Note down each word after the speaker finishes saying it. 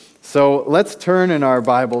So let's turn in our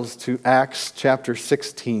Bibles to Acts chapter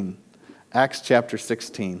 16. Acts chapter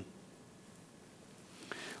 16.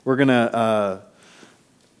 We're going to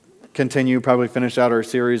continue, probably finish out our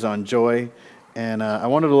series on joy. And I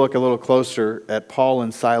wanted to look a little closer at Paul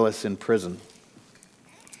and Silas in prison.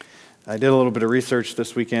 I did a little bit of research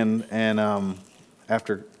this weekend and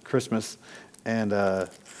after Christmas and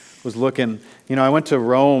was looking. You know, I went to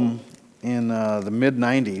Rome in the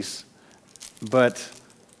mid-90s, but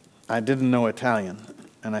I didn't know Italian,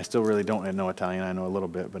 and I still really don't know Italian. I know a little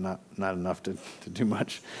bit, but not enough to do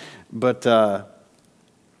much. But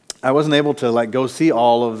I wasn't able to go see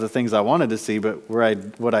all of the things I wanted to see. But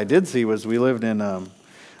what I did see was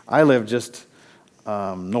I lived just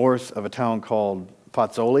north of a town called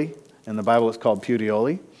Pozzuoli. In the Bible, it's called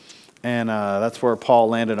Puteoli, and that's where Paul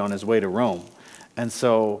landed on his way to Rome. And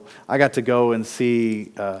so I got to go and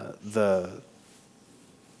see the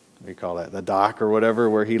dock or whatever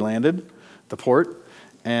where he landed, the port.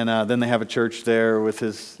 And then they have a church there with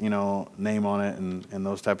his, name on it and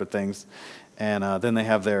those type of things. And then they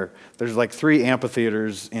have there's like 3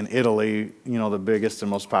 amphitheaters in Italy. The biggest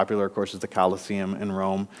and most popular, of course, is the Colosseum in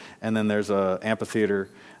Rome. And then there's an amphitheater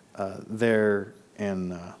there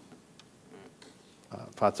in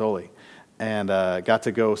Pozzuoli. And got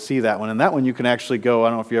to go see that one. And that one you can actually go. I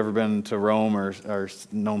don't know if you've ever been to Rome or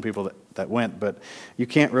known people that went, but you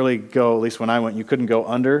can't really go, at least when I went, you couldn't go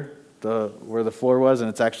under where the floor was, and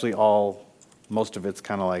it's actually most of it's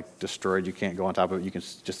kind of like destroyed. You can't go on top of it. You can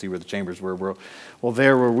just see where the chambers were. Well,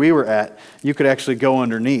 there where we were at, you could actually go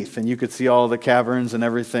underneath, and you could see all the caverns and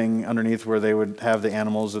everything underneath where they would have the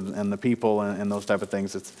animals and the people and those type of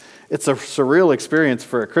things. It's a surreal experience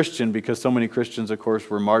for a Christian because so many Christians, of course,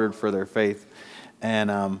 were martyred for their faith,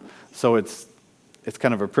 and so it's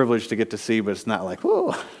kind of a privilege to get to see, but it's not like,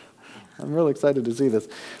 whoa, I'm really excited to see this.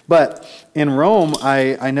 But in Rome,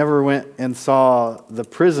 I never went and saw the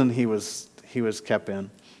prison he was kept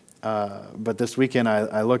in. But this weekend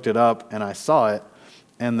I looked it up and I saw it.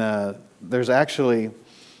 And there's actually,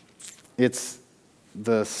 it's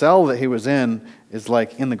the cell that he was in is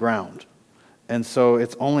like in the ground. And so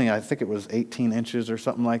it's only, I think it was 18 inches or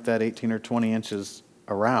something like that, 18 or 20 inches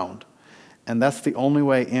around. And that's the only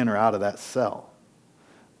way in or out of that cell.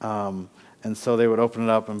 And so they would open it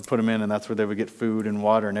up and put them in, and that's where they would get food and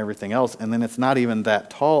water and everything else. And then it's not even that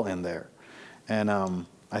tall in there. And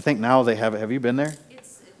I think now they have you been there? Now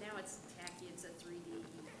it's tacky, it's a 3D.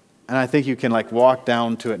 And I think you can walk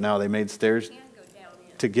down to it now. They made stairs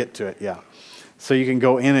to get to it, yeah. So you can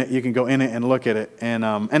go in it, and look at it. And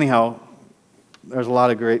anyhow, there's a lot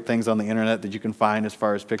of great things on the internet that you can find as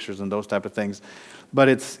far as pictures and those type of things. But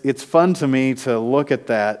it's fun to me to look at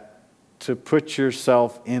that, to put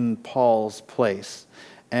yourself in Paul's place.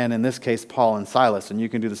 And in this case, Paul and Silas. And you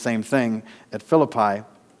can do the same thing at Philippi,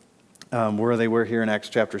 where they were here in Acts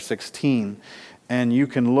chapter 16. And you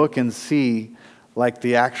can look and see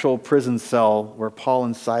the actual prison cell where Paul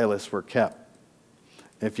and Silas were kept,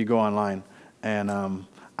 if you go online. And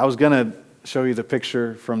I was going to show you the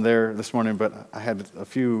picture from there this morning, but I had a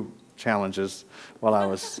few challenges while I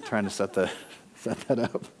was trying to set that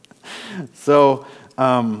up. So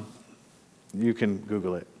you can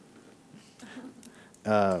Google it.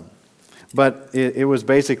 But it was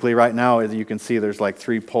basically, right now, as you can see, there's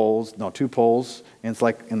 2 poles, and it's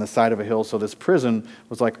in the side of a hill. So this prison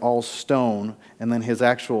was all stone, and then his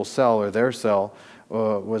actual cell, or their cell,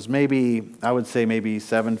 was I would say maybe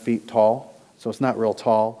 7 feet tall. So it's not real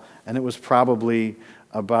tall. And it was probably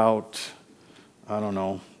about,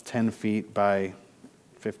 10 feet by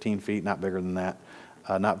 15 feet, not bigger than that,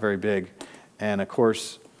 not very big. And of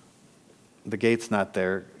course, the gate's not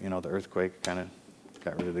there. The earthquake kind of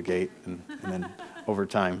got rid of the gate, and then over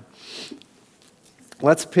time.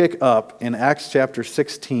 Let's pick up in Acts chapter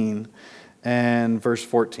 16 and verse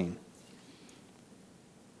 14.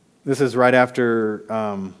 This is right after,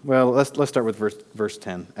 let's start with verse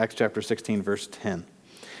 10. Acts chapter 16, verse 10.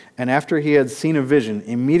 And after he had seen a vision,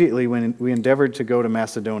 immediately when we endeavored to go to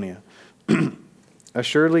Macedonia,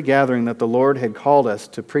 assuredly gathering that the Lord had called us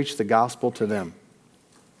to preach the gospel to them.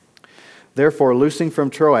 Therefore, loosing from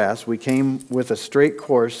Troas, we came with a straight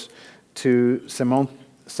course to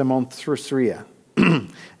Samothracia,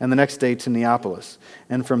 and the next day to Neapolis,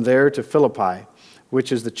 and from there to Philippi,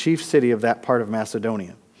 which is the chief city of that part of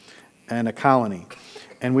Macedonia, and a colony.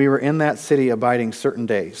 And we were in that city abiding certain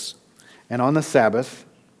days. And on the Sabbath,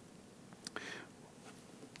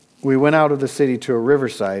 we went out of the city to a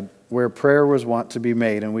riverside where prayer was wont to be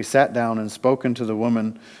made, and we sat down and spoke unto the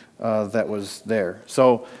woman that was there.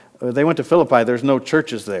 So they went to Philippi. There's no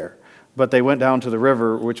churches there. But they went down to the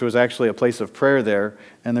river, which was actually a place of prayer there,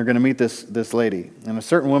 and they're going to meet this lady. And a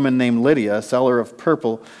certain woman named Lydia, a seller of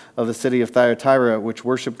purple of the city of Thyatira, which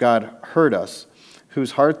worshiped God, heard us,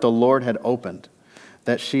 whose heart the Lord had opened,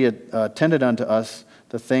 that she had attended unto us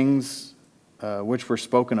the things which were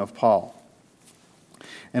spoken of Paul.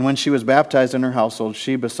 And when she was baptized in her household,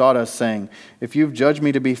 she besought us, saying, If you've judged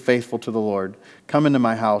me to be faithful to the Lord, come into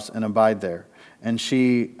my house and abide there. And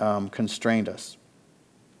she constrained us.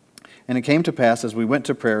 And it came to pass, as we went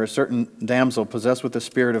to prayer, a certain damsel possessed with the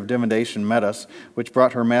spirit of divination met us, which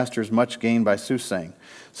brought her masters much gain by soothsaying.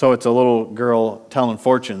 So it's a little girl telling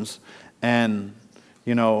fortunes, and,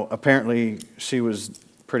 apparently she was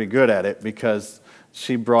pretty good at it because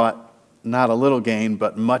she brought not a little gain,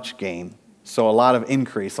 but much gain. So a lot of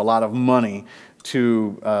increase, a lot of money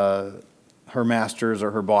to her masters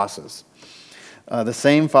or her bosses. The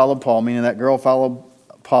same followed Paul, meaning that girl followed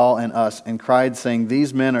Paul and us, and cried, saying,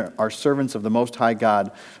 These men are servants of the Most High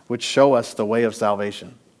God, which show us the way of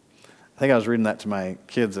salvation. I think I was reading that to my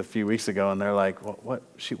kids a few weeks ago, and they're like,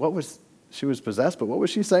 she was possessed, but what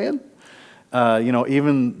was she saying?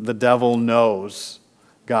 Even the devil knows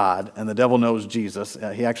God, and the devil knows Jesus.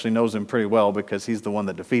 He actually knows him pretty well because he's the one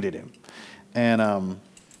that defeated him. And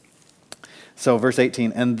so verse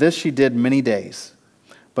 18, And this she did many days.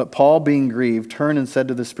 But Paul, being grieved, turned and said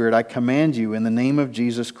to the Spirit, I command you in the name of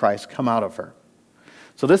Jesus Christ, come out of her.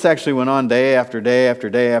 So this actually went on day after day after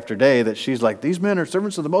day after day, that she's like, these men are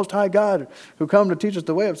servants of the Most High God who come to teach us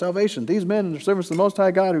the way of salvation. These men are servants of the Most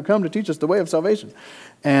High God who come to teach us the way of salvation.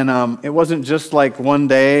 And it wasn't just like one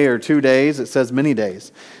day or 2 days. It says many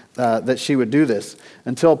days that she would do this,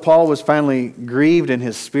 until Paul was finally grieved in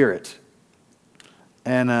his spirit.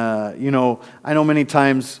 And, I know many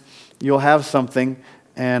times you'll have something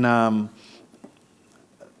and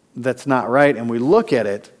that's not right, and we look at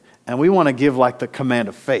it, and we want to give like the command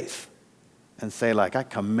of faith and say like, I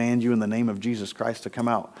command you in the name of Jesus Christ to come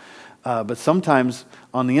out. But sometimes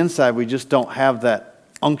on the inside, we just don't have that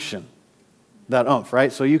unction, that umph,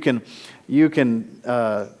 right? So you can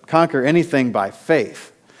conquer anything by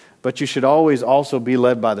faith, but you should always also be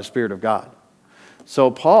led by the Spirit of God.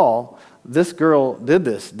 So Paul, this girl did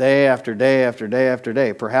this day after day after day after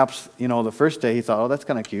day. Perhaps, the first day he thought, oh, that's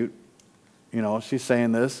kind of cute. She's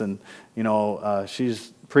saying this, and,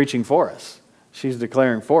 she's preaching for us. She's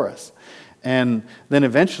declaring for us. And then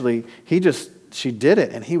eventually, she did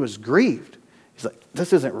it, and he was grieved. He's like,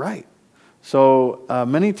 this isn't right. So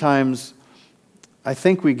many times, I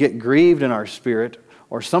think we get grieved in our spirit,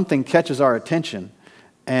 or something catches our attention,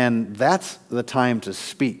 and that's the time to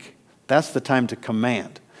speak. That's the time to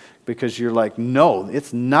command. Because you're like, no,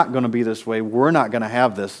 it's not going to be this way. We're not going to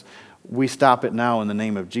have this. We stop it now in the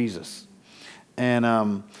name of Jesus.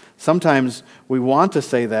 And sometimes we want to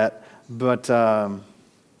say that, but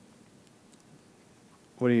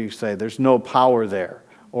what do you say? There's no power there.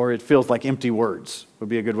 Or it feels like empty words would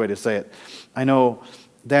be a good way to say it. I know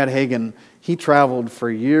Dad Hagen, he traveled for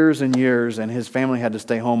years and years, and his family had to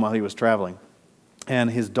stay home while he was traveling. And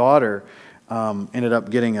his daughter ended up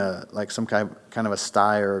getting some kind of a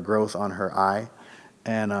sty or a growth on her eye.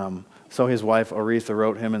 And so his wife, Aretha,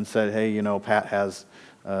 wrote him and said, hey, Pat has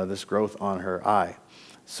this growth on her eye.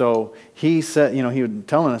 So he said, he was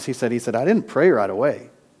telling us, he said, I didn't pray right away.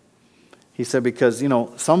 He said, because,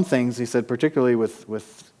 some things, he said, particularly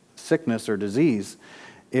with sickness or disease,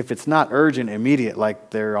 if it's not urgent, immediate, like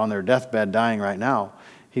they're on their deathbed dying right now,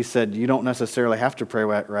 he said, you don't necessarily have to pray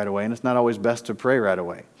right away, and it's not always best to pray right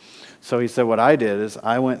away. So he said, what I did is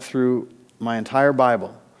I went through my entire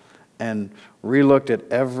Bible and re-looked at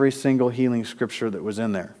every single healing scripture that was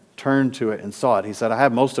in there, turned to it and saw it. He said, I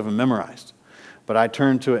have most of them memorized, but I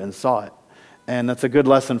turned to it and saw it. And that's a good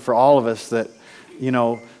lesson for all of us that,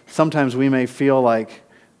 sometimes we may feel like,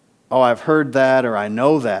 oh, I've heard that or I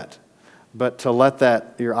know that, but to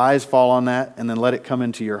let your eyes fall on that and then let it come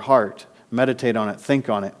into your heart, meditate on it, think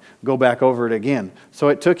on it, go back over it again. So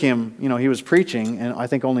it took him, he was preaching, and I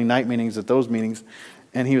think only night meetings at those meetings,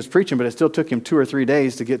 and he was preaching, but it still took him 2 or 3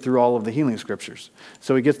 days to get through all of the healing scriptures.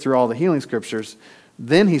 So he gets through all the healing scriptures,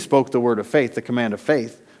 then he spoke the word of faith, the command of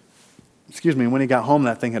faith. And when he got home,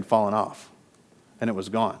 that thing had fallen off, and it was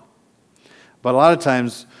gone. But a lot of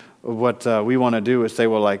times, what we want to do is say,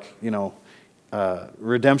 well,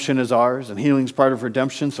 redemption is ours, and healing's part of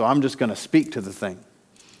redemption, so I'm just going to speak to the thing.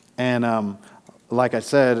 And like I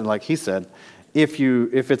said, and like he said, if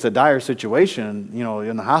it's a dire situation,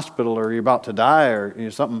 in the hospital or you're about to die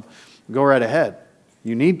or something, go right ahead.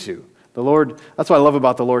 You need to. The Lord, that's what I love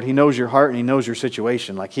about the Lord. He knows your heart and He knows your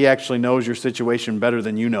situation. Like He actually knows your situation better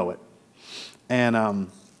than you know it.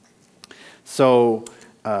 And so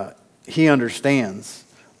He understands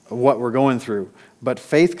what we're going through. But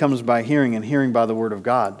faith comes by hearing, and hearing by the Word of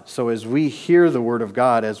God. So as we hear the Word of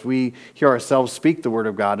God, as we hear ourselves speak the Word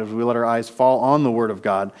of God, as we let our eyes fall on the Word of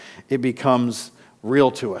God, it becomes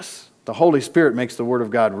real to us. The Holy Spirit makes the Word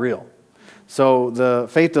of God real. So the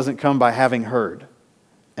faith doesn't come by having heard.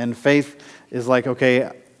 And faith is like,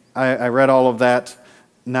 okay, I read all of that.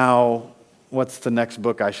 Now, what's the next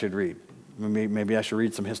book I should read? Maybe I should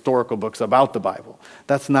read some historical books about the Bible.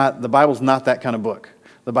 The Bible's not that kind of book.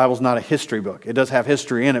 The Bible's not a history book. It does have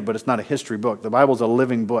history in it, but it's not a history book. The Bible's a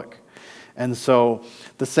living book. And so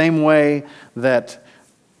the same way that,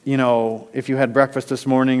 if you had breakfast this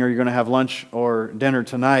morning or you're going to have lunch or dinner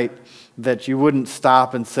tonight, that you wouldn't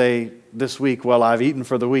stop and say this week, well, I've eaten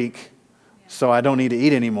for the week, so I don't need to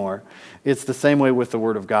eat anymore. It's the same way with the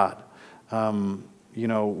Word of God.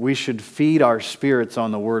 We should feed our spirits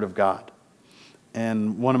on the Word of God.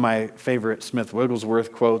 And one of my favorite Smith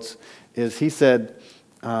Wigglesworth quotes is he said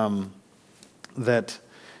that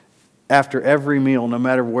after every meal, no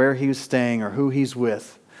matter where he's staying or who he's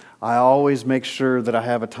with, I always make sure that I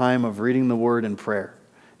have a time of reading the Word and prayer.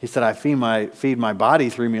 He said, I feed my body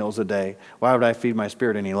 3 meals a day. Why would I feed my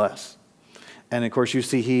spirit any less? And of course, you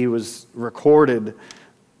see he was recorded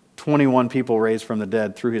 21 people raised from the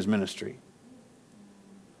dead through his ministry.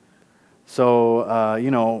 So,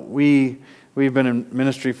 we've been in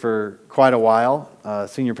ministry for quite a while,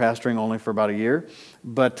 senior pastoring only for about a year.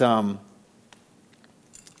 But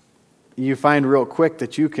you find real quick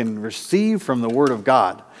that you can receive from the Word of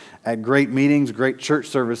God at great meetings, great church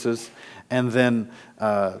services. And then,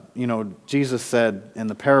 Jesus said in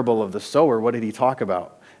the parable of the sower, what did he talk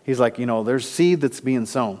about? He's like, there's seed that's being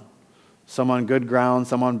sown. Some on good ground,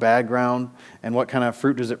 some on bad ground. And what kind of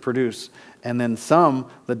fruit does it produce? And then some,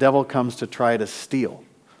 the devil comes to try to steal.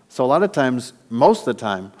 So a lot of times, most of the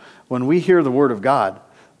time, when we hear the Word of God,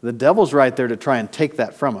 the devil's right there to try and take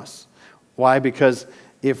that from us. Why? Because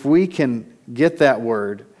if we can get that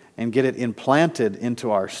Word and get it implanted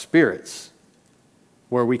into our spirits,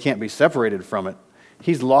 where we can't be separated from it,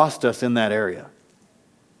 he's lost us in that area.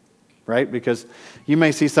 Right? Because you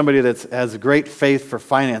may see somebody that has great faith for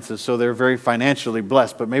finances, so they're very financially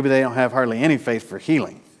blessed, but maybe they don't have hardly any faith for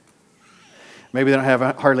healing. Maybe they don't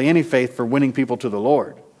have hardly any faith for winning people to the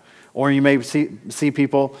Lord. Or you may see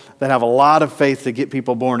people that have a lot of faith to get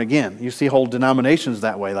people born again. You see whole denominations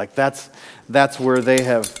that way. Like that's where they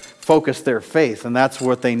have focused their faith, and that's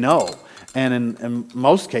what they know. And in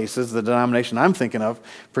most cases, the denomination I'm thinking of,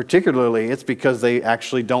 particularly, it's because they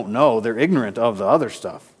actually don't know. They're ignorant of the other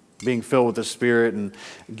stuff, being filled with the Spirit and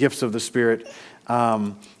gifts of the Spirit.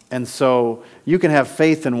 And so you can have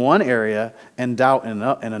faith in one area and doubt in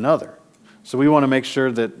another. So we want to make sure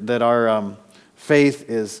that our faith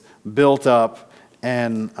is built up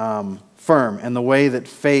and firm. And the way that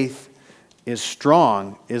faith is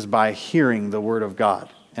strong is by hearing the Word of God.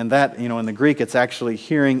 And that, in the Greek, it's actually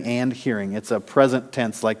hearing and hearing. It's a present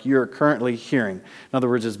tense, like you're currently hearing. In other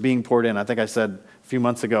words, it's being poured in. I think I said a few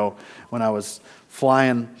months ago when I was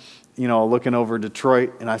flying, looking over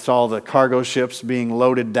Detroit, and I saw the cargo ships being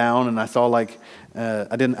loaded down, and I saw I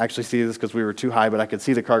didn't actually see this because we were too high, but I could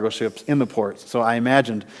see the cargo ships in the ports. So I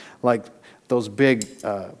imagined like those big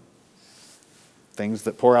things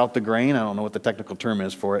that pour out the grain. I don't know what the technical term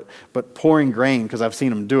is for it, but pouring grain, because I've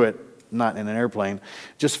seen them do it, not in an airplane,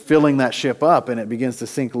 just filling that ship up, and it begins to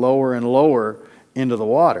sink lower and lower into the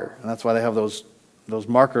water. And that's why they have those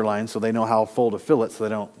marker lines, so they know how full to fill it,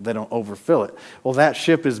 so they don't overfill it. Well, that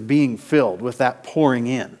ship is being filled with that pouring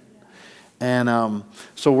in. And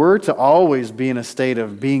so we're to always be in a state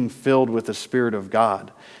of being filled with the Spirit of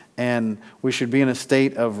God. And we should be in a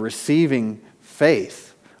state of receiving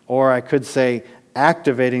faith, or I could say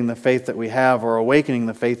activating the faith that we have, or awakening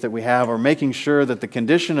the faith that we have, or making sure that the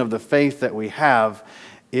condition of the faith that we have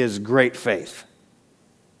is great faith,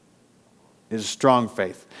 is strong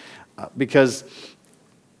faith. Because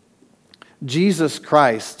Jesus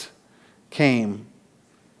Christ came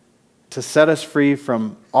to set us free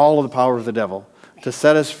from all of the power of the devil, to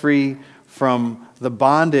set us free from the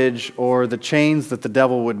bondage or the chains that the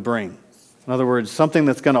devil would bring. In other words, something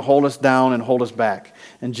that's going to hold us down and hold us back.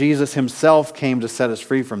 And Jesus himself came to set us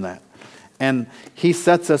free from that. And he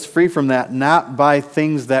sets us free from that not by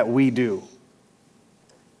things that we do.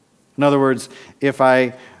 In other words, if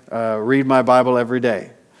I read my Bible every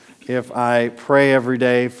day, if I pray every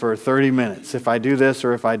day for 30 minutes, if I do this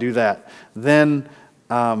or if I do that, then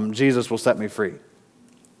Jesus will set me free.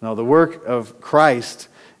 No, the work of Christ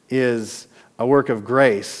is a work of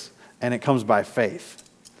grace, and it comes by faith.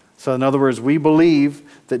 So in other words, we believe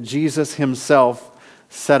that Jesus himself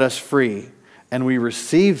set us free, and we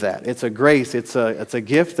receive that. It's a grace, it's a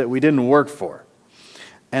gift that we didn't work for.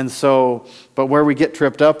 And so, but where we get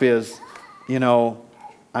tripped up is,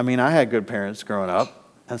 I had good parents growing up,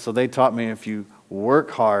 and so they taught me if you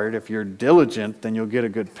work hard, if you're diligent, then you'll get a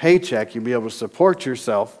good paycheck, you'll be able to support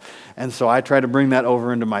yourself. And so I try to bring that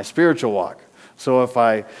over into my spiritual walk. So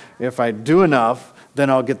if I do enough, then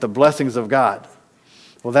I'll get the blessings of God.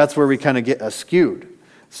 Well, that's where we kind of get askewed.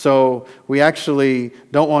 So we actually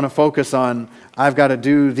don't want to focus on, I've got to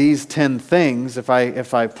do these 10 things. If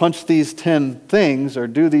I punch these 10 things or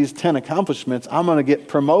do these 10 accomplishments, I'm going to get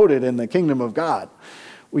promoted in the kingdom of God.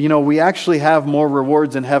 We actually have more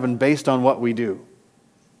rewards in heaven based on what we do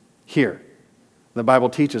here. The Bible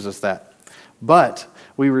teaches us that. But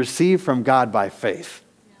we receive from God by faith.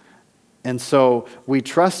 And so we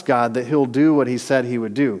trust God that He'll do what He said He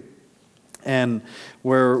would do. And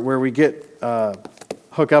where we get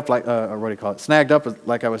hooked up, snagged up,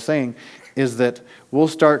 like I was saying, is that we'll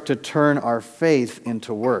start to turn our faith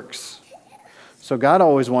into works. So God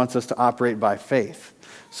always wants us to operate by faith.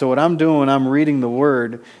 So what I'm doing when I'm reading the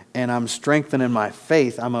Word and I'm strengthening my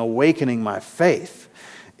faith, I'm awakening my faith,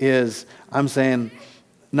 is I'm saying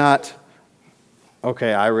not,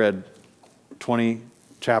 okay, I read 20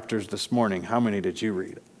 chapters this morning. How many did you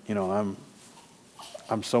read?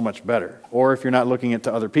 I'm so much better. Or if you're not looking at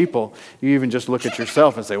to other people, you even just look at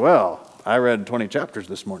yourself and say, well, I read 20 chapters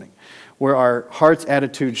this morning. Where our heart's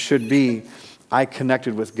attitude should be, I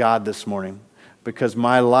connected with God this morning. Because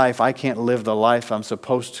my life, I can't live the life I'm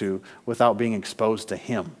supposed to without being exposed to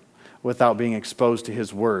Him, without being exposed to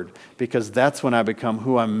His Word. Because that's when I become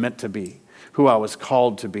who I'm meant to be, who I was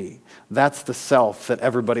called to be. That's the self that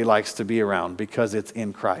everybody likes to be around because it's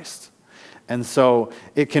in Christ. And so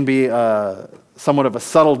it can be somewhat of a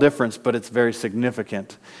subtle difference, but it's very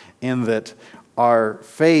significant in that our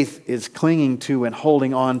faith is clinging to and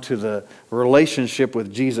holding on to the relationship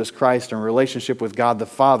with Jesus Christ and relationship with God the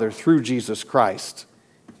Father through Jesus Christ.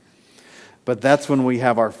 But that's when we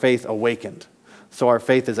have our faith awakened. So our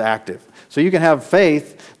faith is active. So you can have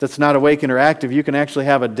faith that's not awakened or active. You can actually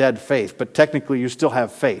have a dead faith, but technically you still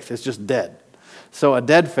have faith. It's just dead. So a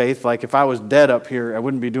dead faith, like if I was dead up here, I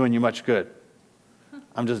wouldn't be doing you much good.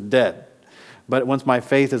 I'm just dead. But once my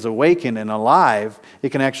faith is awakened and alive,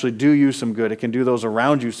 it can actually do you some good. It can do those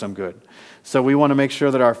around you some good. So we want to make sure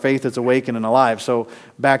that our faith is awakened and alive. So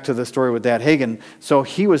back to the story with Dad Hagin. So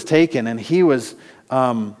he was taken and he was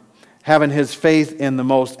having his faith in the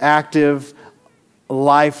most active,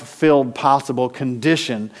 life-filled possible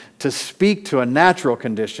condition to speak to a natural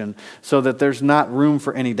condition so that there's not room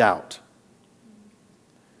for any doubt.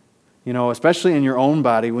 Especially in your own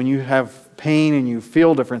body, when you have pain and you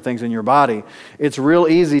feel different things in your body, it's real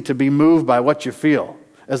easy to be moved by what you feel.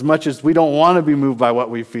 As much as we don't want to be moved by what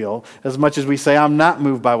we feel, as much as we say, I'm not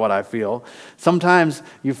moved by what I feel, sometimes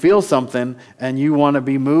you feel something and you want to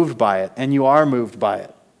be moved by it, and you are moved by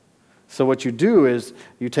it. So what you do is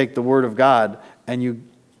you take the Word of God and you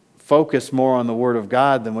focus more on the Word of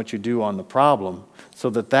God than what you do on the problem, so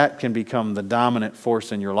that can become the dominant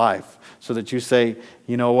force in your life. So that you say,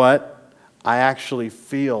 you know what? I actually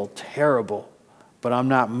feel terrible, but I'm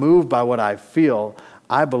not moved by what I feel.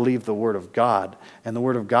 I believe the Word of God. And the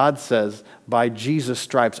Word of God says, by Jesus'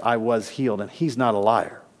 stripes I was healed. And He's not a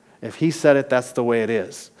liar. If He said it, that's the way it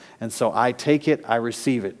is. And so I take it, I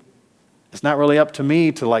receive it. It's not really up to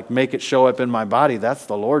me to make it show up in my body. That's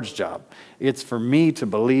the Lord's job. It's for me to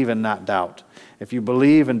believe and not doubt. If you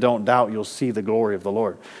believe and don't doubt, you'll see the glory of the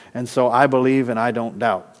Lord. And so I believe and I don't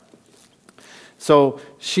doubt. So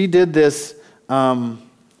she did this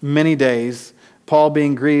many days. Paul,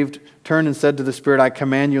 being grieved, turned and said to the Spirit, I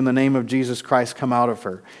command you in the name of Jesus Christ, come out of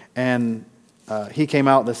her. And he came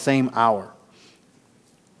out the same hour.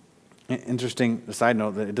 Interesting side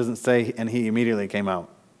note that it doesn't say, and he immediately came out.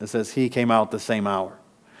 It says he came out the same hour.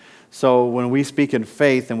 So when we speak in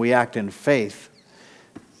faith and we act in faith,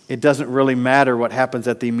 it doesn't really matter what happens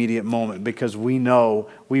at the immediate moment, because we know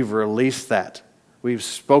we've released that. We've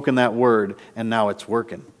spoken that word, and now it's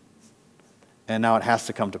working. And now it has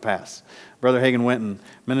to come to pass. Brother Hagin went and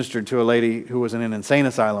ministered to a lady who was in an insane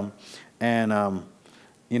asylum. And,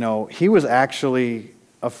 he was actually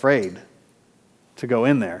afraid to go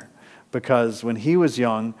in there. Because when he was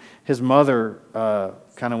young, his mother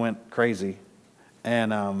kind of went crazy.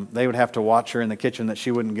 And they would have to watch her in the kitchen that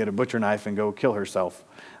she wouldn't get a butcher knife and go kill herself.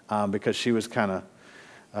 Because she was kind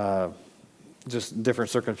of just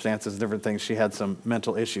different circumstances, different things. She had some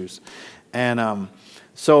mental issues. And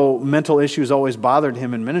so mental issues always bothered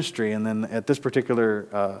him in ministry. And then at this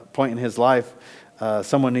particular point in his life,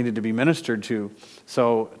 someone needed to be ministered to.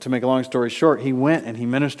 So to make a long story short, he went and he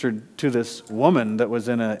ministered to this woman that was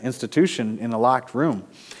in an institution in a locked room.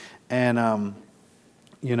 And,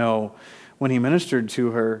 when he ministered to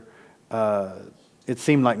her, it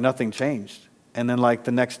seemed like nothing changed. And then like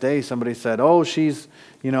the next day, somebody said, oh, she's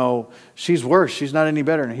worse. She's not any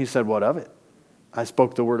better. And he said, what of it? I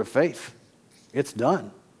spoke the word of faith. It's done.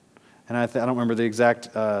 And I don't remember the exact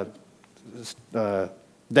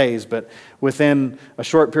days, but within a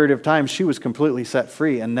short period of time, she was completely set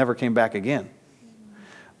free and never came back again.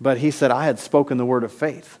 But he said, I had spoken the word of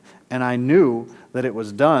faith, and I knew that it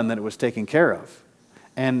was done, that it was taken care of.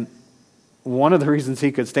 And one of the reasons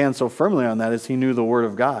he could stand so firmly on that is he knew the word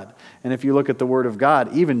of God. And if you look at the word of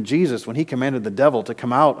God, even Jesus, when he commanded the devil to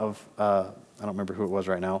come out of, I don't remember who it was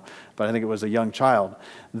right now, but I think it was a young child,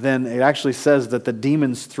 then it actually says that the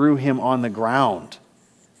demons threw him on the ground.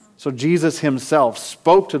 So Jesus himself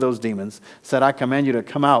spoke to those demons, said, I command you to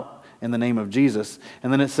come out in the name of Jesus.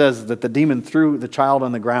 And then it says that the demon threw the child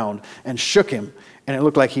on the ground and shook him, and it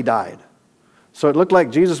looked like he died. So it looked like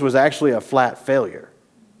Jesus was actually a flat failure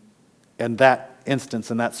in that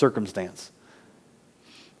instance, in that circumstance.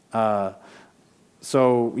 So,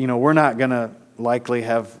 we're not going to likely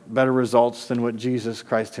have better results than what Jesus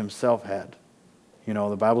Christ himself had.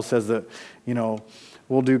 The Bible says that,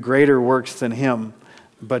 we'll do greater works than him.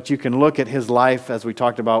 But you can look at his life, as we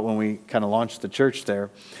talked about when we kind of launched the church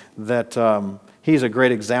there, that he's a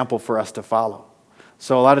great example for us to follow.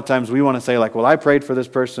 So a lot of times we want to say like, well, I prayed for this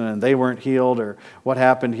person and they weren't healed, or what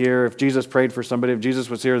happened here? If Jesus prayed for somebody, if Jesus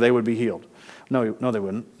was here, they would be healed. No, they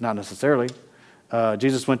wouldn't. Not necessarily.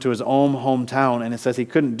 Jesus went to his own hometown, and it says he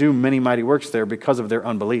couldn't do many mighty works there because of their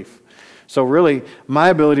unbelief. So really, my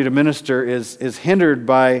ability to minister is hindered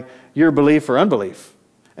by your belief or unbelief.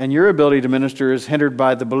 And your ability to minister is hindered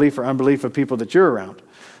by the belief or unbelief of people that you're around.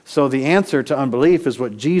 So the answer to unbelief is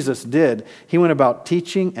what Jesus did. He went about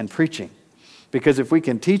teaching and preaching. Because if we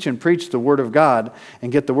can teach and preach the Word of God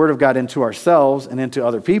and get the Word of God into ourselves and into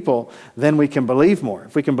other people, then we can believe more.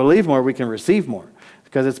 If we can believe more, we can receive more.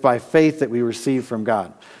 Because it's by faith that we receive from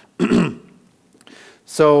God.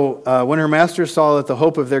 So when her masters saw that the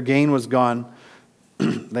hope of their gain was gone,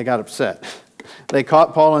 they got upset. They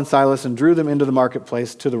caught Paul and Silas and drew them into the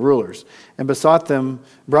marketplace to the rulers, and brought them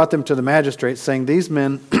to the magistrates, saying, these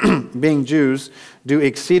men, being Jews, do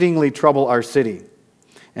exceedingly trouble our city,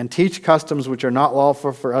 and teach customs which are not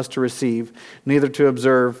lawful for us to receive, neither to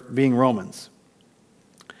observe, being Romans.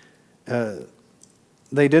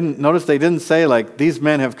 They didn't say like, these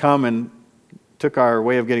men have come and took our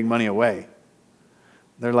way of getting money away.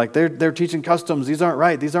 They're like, they're teaching customs. These aren't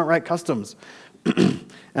right customs.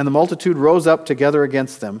 And the multitude rose up together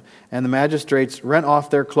against them, and the magistrates rent off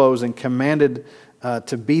their clothes and commanded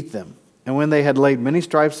to beat them. And when they had laid many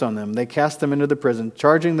stripes on them, they cast them into the prison,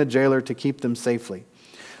 charging the jailer to keep them safely.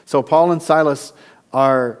 So Paul and Silas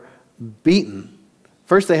are beaten.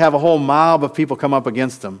 First, they have a whole mob of people come up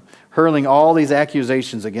against them, hurling all these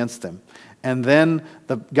accusations against them. And then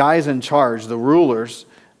the guys in charge, the rulers,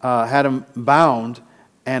 had them bound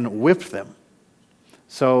and whipped them.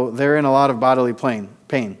 So they're in a lot of bodily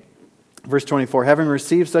pain. Verse 24, having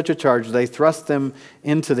received such a charge, they thrust them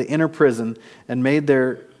into the inner prison and made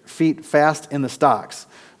their feet fast in the stocks.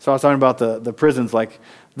 So I was talking about the prisons, like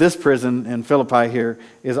this prison in Philippi here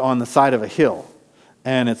is on the side of a hill.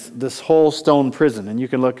 And it's this whole stone prison. And you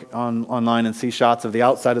can look online and see shots of the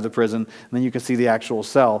outside of the prison, and then you can see the actual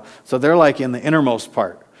cell. So they're like in the innermost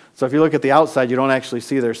part. So if you look at the outside, you don't actually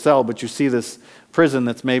see their cell, but you see this prison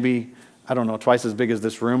that's maybe, I don't know, twice as big as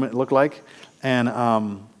this room it looked like, and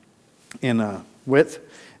in width,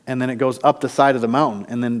 and then it goes up the side of the mountain,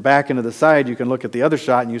 and then back into the side, you can look at the other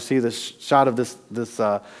shot, and you see this shot of this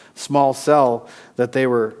small cell that they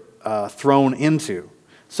were thrown into.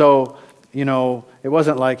 So, it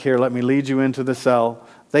wasn't like, here, let me lead you into the cell.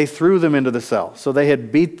 They threw them into the cell. So they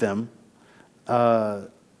had beat them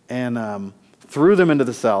and threw them into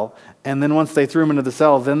the cell, and then once they threw them into the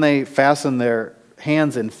cell, then they fastened their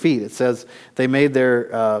hands and feet. It says they made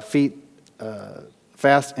their feet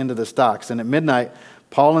fast into the stocks. And at midnight,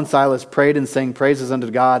 Paul and Silas prayed and sang praises unto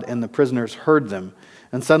God, and the prisoners heard them.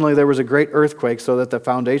 And suddenly there was a great earthquake, so that the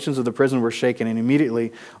foundations of the prison were shaken, and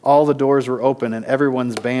immediately all the doors were open, and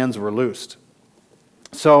everyone's bands were loosed.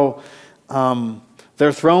 So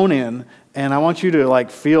they're thrown in, and I want you to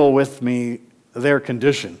feel with me their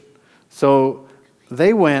condition. So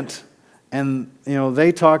they went and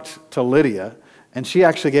they talked to Lydia, and she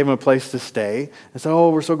actually gave them a place to stay. And said, oh,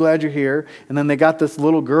 we're so glad you're here. And then they got this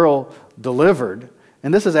little girl delivered.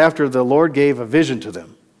 And this is after the Lord gave a vision to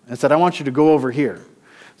them and said, I want you to go over here.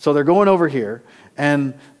 So they're going over here,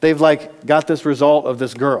 and they've got this result of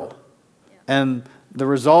this girl. And the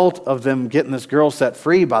result of them getting this girl set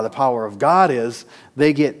free by the power of God is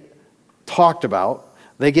they get talked about,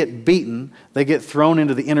 they get beaten, they get thrown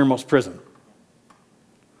into the innermost prison.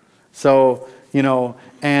 So,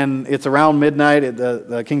 and it's around midnight.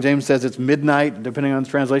 The King James says it's midnight. Depending on the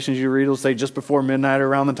translations you read, it'll say just before midnight or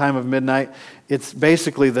around the time of midnight. It's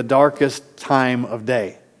basically the darkest time of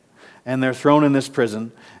day. And they're thrown in this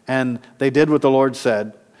prison. And they did what the Lord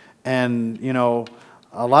said. And,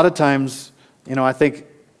 a lot of times, I think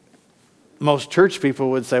most church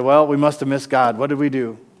people would say, well, we must have missed God. What did we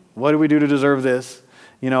do? What did we do to deserve this?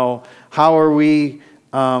 How are we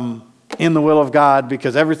in the will of God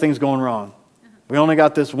because everything's going wrong? We only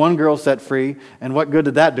got this one girl set free, and what good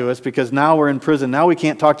did that do us? Because now we're in prison. Now we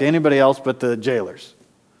can't talk to anybody else but the jailers.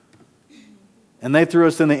 And they threw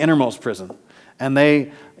us in the innermost prison. And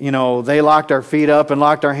they locked our feet up and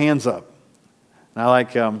locked our hands up. And I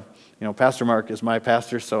like, Pastor Mark is my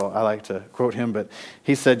pastor, so I like to quote him. But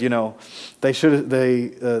he said, they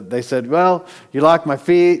said, well, you locked my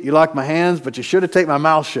feet, you locked my hands, but you should have taken my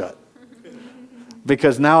mouth shut.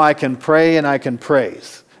 Because now I can pray and I can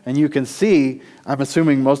praise. And you can see, I'm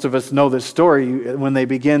assuming most of us know this story, when they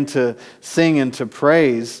begin to sing and to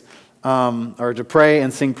praise, or to pray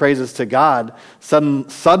and sing praises to God,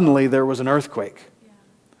 suddenly there was an earthquake. Yeah.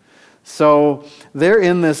 So they're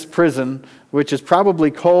in this prison, which is probably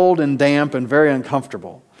cold and damp and very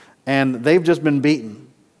uncomfortable. And they've just been beaten.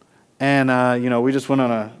 And, we just went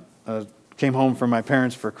on came home from my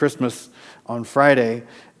parents for Christmas on Friday,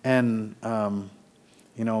 and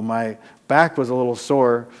my back was a little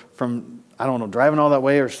sore from, driving all that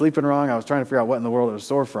way or sleeping wrong. I was trying to figure out what in the world it was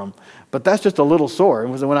sore from. But that's just a little sore.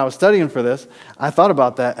 And when I was studying for this, I thought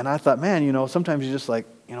about that, and I thought, man, sometimes you just like,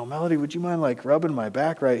 Melody, would you mind like rubbing my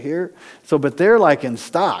back right here? But they're like in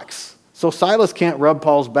stocks. So Silas can't rub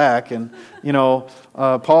Paul's back, and,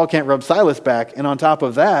 Paul can't rub Silas' back. And on top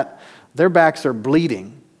of that, their backs are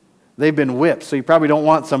bleeding. They've been whipped, so you probably don't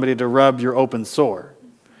want somebody to rub your open sore.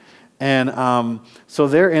 And so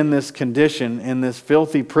they're in this condition, in this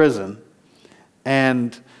filthy prison.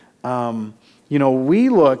 And, we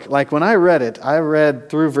look, like when I read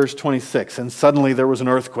through verse 26, and suddenly there was an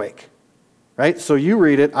earthquake, right? So you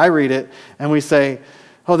read it, I read it, and we say,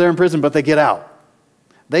 oh, they're in prison, but they get out.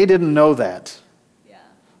 They didn't know that. Yeah.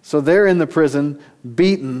 So they're in the prison,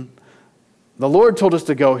 beaten. The Lord told us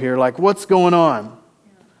to go here, like, what's going on?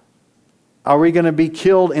 Yeah. Are we going to be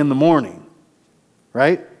killed in the morning?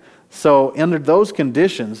 Right? So under those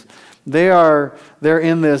conditions, they're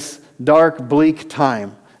in this dark, bleak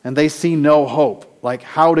time, and they see no hope, like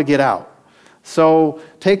how to get out. So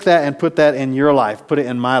take that and put that in your life, put it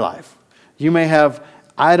in my life. You may have,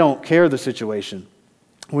 I don't care the situation.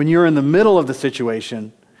 When you're in the middle of the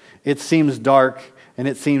situation, it seems dark, and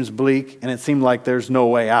it seems bleak, and it seems like there's no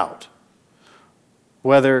way out.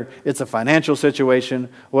 Whether it's a financial situation,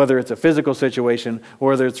 whether it's a physical situation,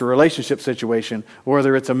 whether it's a relationship situation,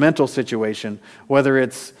 whether it's a mental situation, whether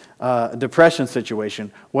it's a depression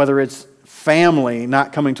situation, whether it's family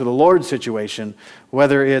not coming to the Lord situation,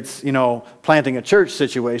 whether it's, planting a church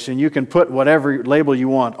situation, you can put whatever label you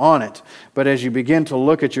want on it. But as you begin to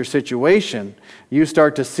look at your situation, you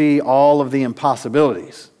start to see all of the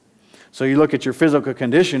impossibilities. So you look at your physical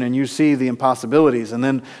condition and you see the impossibilities. And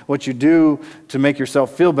then what you do to make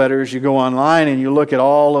yourself feel better is you go online and you look at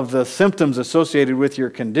all of the symptoms associated with your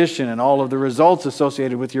condition and all of the results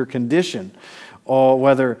associated with your condition. Or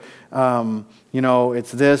whether,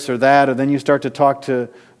 it's this or that. Or then you start to talk to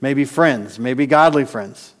maybe friends, maybe godly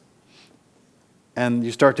friends. And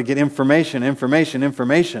you start to get information.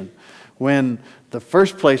 When the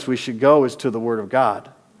first place we should go is to the Word of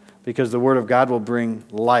God. Because the Word of God will bring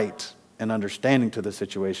light and understanding to the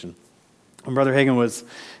situation. When Brother Hagin was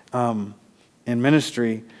in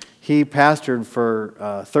ministry, he pastored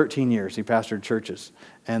for 13 years. He pastored churches.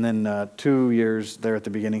 And then 2 years there at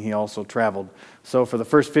the beginning, he also traveled. So for the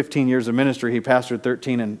first 15 years of ministry, he pastored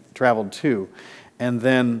 13 and traveled 2. And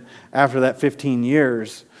then after that 15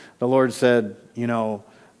 years, the Lord said,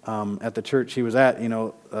 at the church he was at,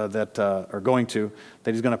 going to,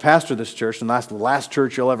 that he's going to pastor this church, and that's the last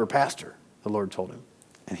church you'll ever pastor, the Lord told him.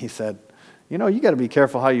 And he said, you got to be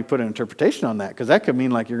careful how you put an interpretation on that, because that could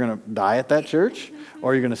mean like you're going to die at that church,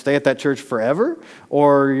 or you're going to stay at that church forever,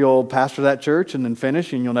 or you'll pastor that church and then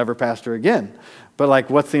finish and you'll never pastor again. But like,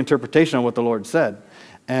 what's the interpretation of what the Lord said?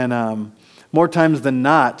 And more times than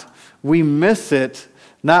not, we miss it,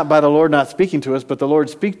 not by the Lord not speaking to us, but the Lord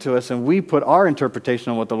speak to us, and we put our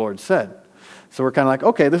interpretation on what the Lord said. So we're kind of like,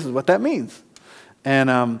 okay, this is what that means.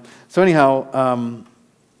 And so anyhow,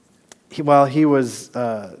 while he was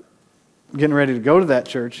getting ready to go to that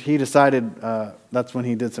church, he decided, that's when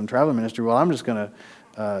he did some travel ministry, well, I'm just going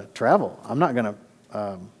to travel. I'm not going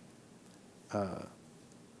to...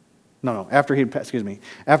 After he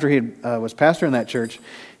was pastor in that church,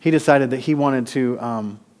 he decided that he wanted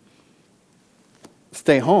to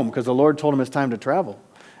stay home because the Lord told him it's time to travel.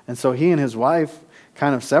 And so he and his wife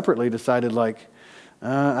kind of separately decided, like,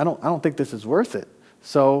 I don't think this is worth it.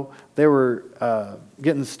 So they were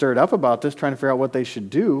getting stirred up about this, trying to figure out what they should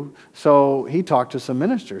do. So he talked to some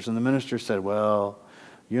ministers, and the ministers said, well,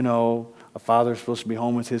 you know, a father's supposed to be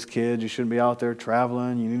home with his kids. You shouldn't be out there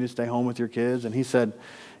traveling. You need to stay home with your kids. And he said,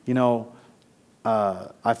 you know,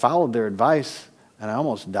 I followed their advice, and I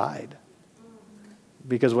almost died.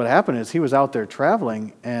 Because what happened is he was out there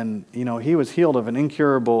traveling, and, you know, he was healed of an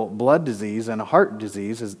incurable blood disease and a heart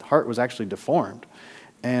disease. His heart was actually deformed.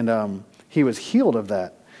 And he was healed of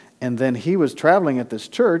that. And then he was traveling at this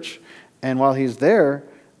church, and while he's there,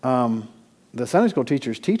 the Sunday school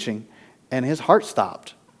teacher's teaching, and his heart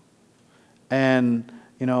stopped. And,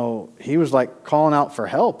 you know, he was like calling out for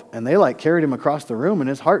help, and they like carried him across the room, and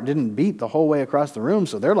his heart didn't beat the whole way across the room.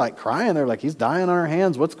 So they're like crying. They're like, he's dying on our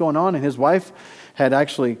hands. What's going on? And his wife had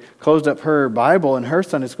actually closed up her Bible in her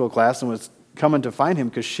Sunday school class and was coming to find him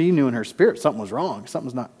because she knew in her spirit something was wrong.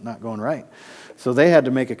 Something's not going right. So they had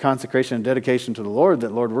to make a consecration and dedication to the Lord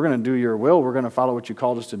that, Lord, we're going to do your will. We're going to follow what you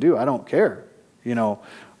called us to do. I don't care, you know,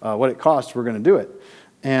 what it costs. We're going to do it.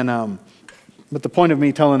 And but the point of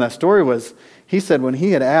me telling that story was, he said when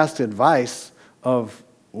he had asked advice of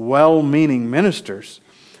well-meaning ministers,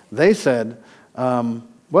 they said,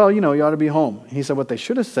 well, you know, you ought to be home. He said what they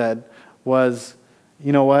should have said was,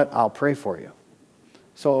 you know what, I'll pray for you.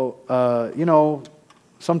 So, you know,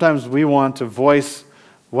 sometimes we want to voice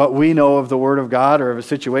what we know of the Word of God or of a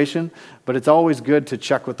situation, but it's always good to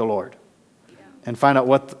check with the Lord and find out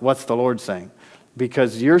what's the Lord saying.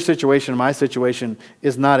 Because your situation, my situation,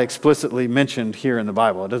 is not explicitly mentioned here in the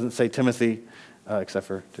Bible. It doesn't say Timothy, except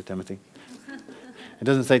for to Timothy. It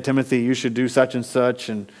doesn't say, Timothy, you should do such and such,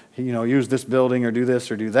 and, you know, use this building or do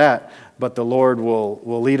this or do that. But the Lord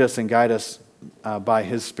will lead us and guide us by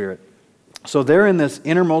His Spirit. So they're in this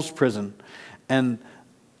innermost prison, and,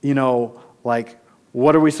 you know, like,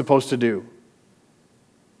 what are we supposed to do?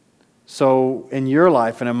 So in your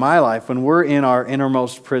life and in my life, when we're in our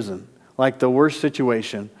innermost prison, like the worst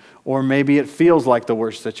situation, or maybe it feels like the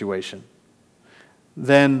worst situation,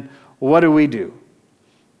 then what do?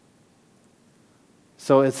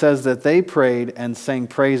 So it says that they prayed and sang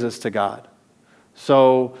praises to God.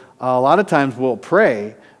 So a lot of times we'll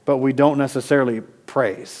pray, but we don't necessarily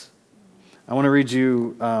praise. I want to read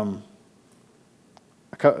you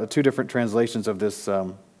two different translations of this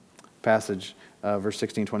passage, verse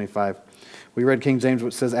 16:25. We read King James,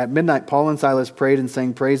 which says, "At midnight Paul and Silas prayed and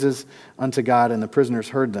sang praises unto God, and the prisoners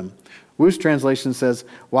heard them." Wu's translation says,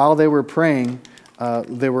 "While they were praying,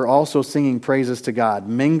 they were also singing praises to God,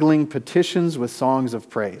 mingling petitions with songs of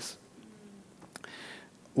praise."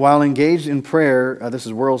 While engaged in prayer, this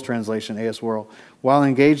is World's translation, A.S. World. While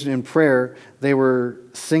engaged in prayer, they were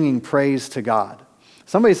singing praise to God.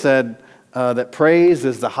 Somebody said that praise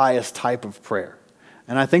is the highest type of prayer.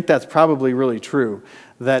 And I think that's probably really true,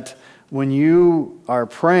 that when you are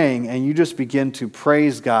praying and you just begin to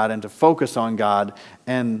praise God and to focus on God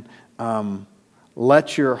and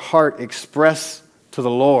let your heart express to the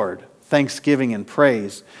Lord thanksgiving and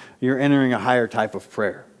praise, you're entering a higher type of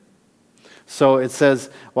prayer. So it says,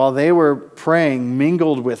 while they were praying,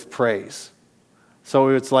 mingled with praise. So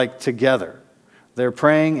it's like together. They're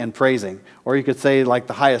praying and praising. Or you could say like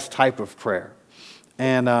the highest type of prayer.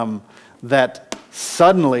 And that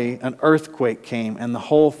suddenly an earthquake came and the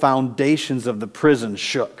whole foundations of the prison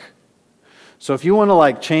shook. So if you want to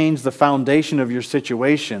like change the foundation of your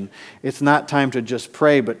situation, it's not time to just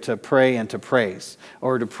pray, but to pray and to praise,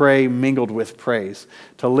 or to pray mingled with praise,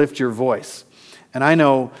 to lift your voice. And I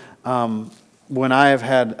know when I have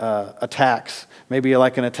had attacks, maybe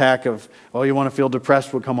like an attack of, oh, you want to feel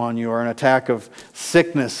depressed would come on you, or an attack of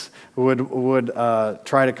sickness would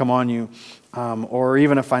try to come on you, or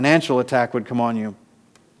even a financial attack would come on you,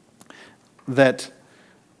 that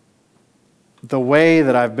the way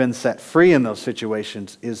that I've been set free in those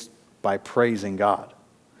situations is by praising God.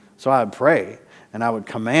 So I would pray, and I would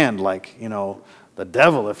command, like, you know, the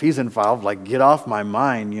devil, if he's involved, like, get off my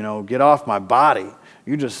mind, you know, get off my body.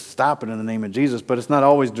 You just stop it in the name of Jesus. But it's not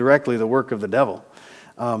always directly the work of the devil.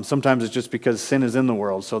 Sometimes it's just because sin is in the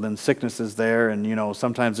world, so then sickness is there, and, you know,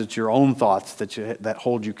 sometimes it's your own thoughts that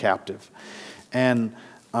hold you captive. And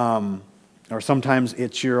or sometimes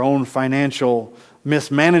it's your own financial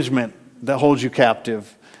mismanagement that holds you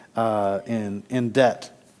captive in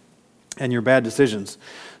debt and your bad decisions.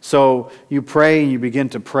 So you pray and you begin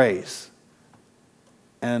to praise.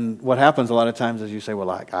 And what happens a lot of times is you say, well,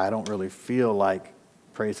 like, I don't really feel like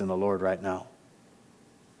praising the Lord right now.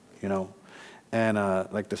 You know? And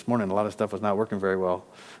like this morning, a lot of stuff was not working very well.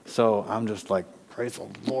 So I'm just like, praise the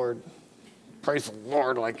Lord. praise the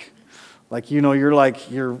Lord,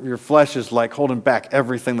 your flesh is like holding back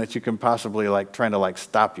everything that you can possibly trying to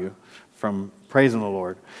stop you from praising the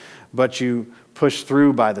Lord. But you push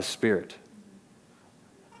through by the Spirit.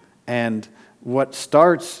 And what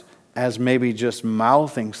starts as maybe just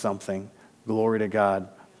mouthing something, glory to God,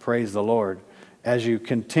 praise the Lord, as you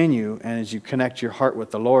continue and as you connect your heart with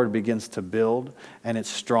the Lord, it begins to build, and it's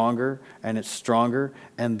stronger,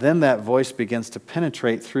 and then that voice begins to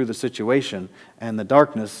penetrate through the situation, and the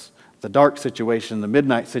darkness, the dark situation, the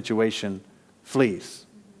midnight situation flees.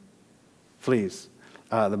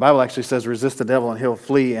 The Bible actually says, resist the devil and he'll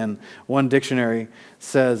flee, and one dictionary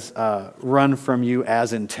says, run from you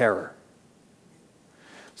as in terror.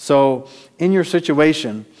 So in your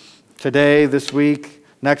situation, today, this week,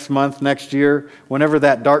 next month, next year, whenever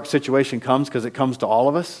that dark situation comes, because it comes to all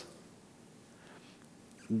of us,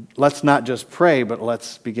 let's not just pray, but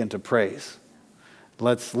let's begin to praise.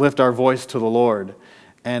 Let's lift our voice to the Lord,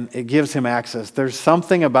 and it gives him access. There's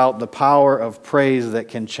something about the power of praise that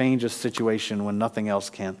can change a situation when nothing else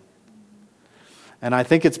can. And I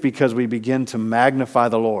think it's because we begin to magnify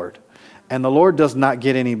the Lord. And the Lord does not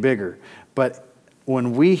get any bigger. But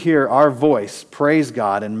when we hear our voice praise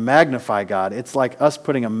God and magnify God, it's like us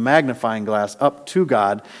putting a magnifying glass up to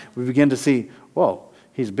God. We begin to see, whoa,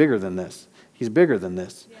 he's bigger than this. He's bigger than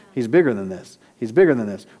this. He's bigger than this. He's bigger than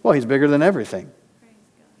this. Well, he's bigger than everything.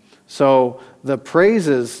 So the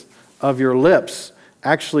praises of your lips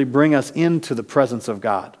actually bring us into the presence of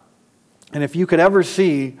God. And if you could ever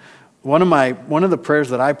see, one of the prayers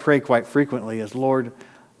that I pray quite frequently is, Lord,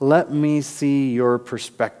 let me see your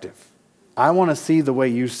perspective. I want to see the way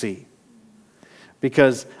you see.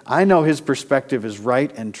 Because I know his perspective is right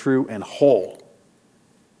and true and whole.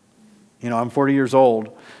 I'm 40 years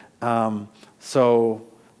old, so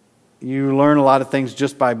you learn a lot of things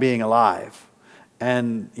just by being alive.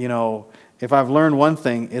 And, if I've learned one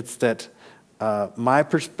thing, it's that my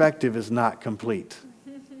perspective is not complete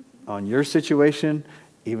on your situation,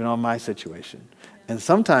 even on my situation. And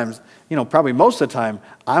sometimes, probably most of the time,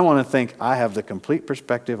 I want to think I have the complete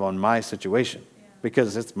perspective on my situation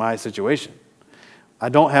because it's my situation. I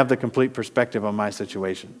don't have the complete perspective on my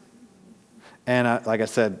situation. And like I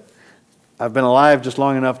said, I've been alive just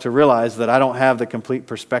long enough to realize that I don't have the complete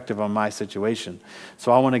perspective on my situation.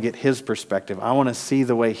 So I want to get his perspective. I want to see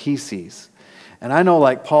the way he sees. And I know,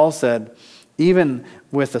 like Paul said, even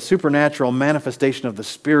with the supernatural manifestation of the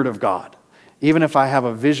Spirit of God, even if I have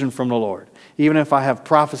a vision from the Lord, even if I have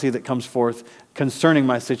prophecy that comes forth concerning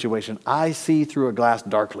my situation, I see through a glass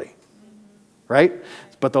darkly, right?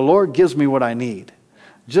 But the Lord gives me what I need,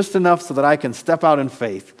 just enough so that I can step out in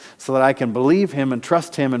faith, so that I can believe him and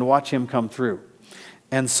trust him and watch him come through.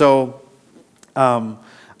 And so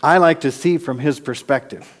I like to see from his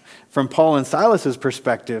perspective. From Paul and Silas's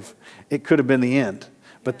perspective, it could have been the end.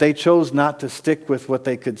 But they chose not to stick with what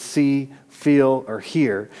they could see, feel, or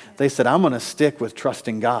hear. They said, I'm going to stick with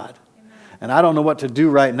trusting God. And I don't know what to do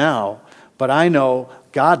right now, but I know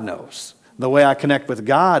God knows. The way I connect with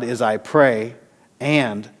God is I pray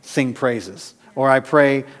and sing praises. Or I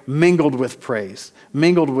pray mingled with praise,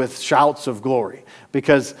 mingled with shouts of glory.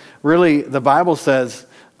 Because really, the Bible says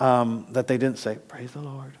that they didn't say, praise the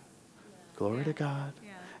Lord, glory to God.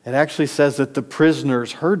 It actually says that the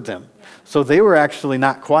prisoners heard them. So they were actually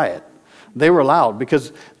not quiet. They were loud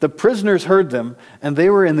because the prisoners heard them and they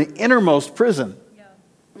were in the innermost prison.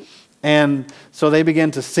 And so they began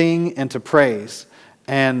to sing and to praise.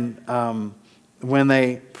 And when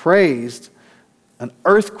they praised, an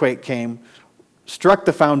earthquake came, struck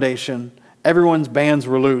the foundation. Everyone's bands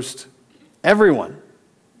were loosed. Everyone.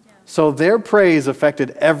 So their praise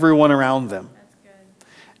affected everyone around them.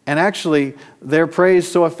 And actually, their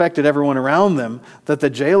praise so affected everyone around them that the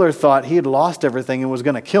jailer thought he had lost everything and was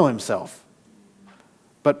going to kill himself.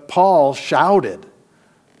 But Paul shouted,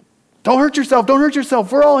 don't hurt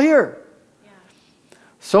yourself, we're all here.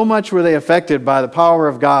 So much were they affected by the power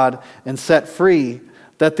of God and set free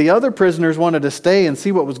that the other prisoners wanted to stay and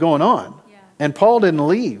see what was going on. And Paul didn't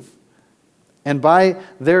leave. And by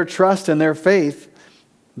their trust and their faith,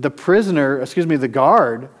 the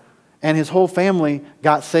guard and his whole family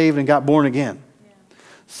got saved and got born again.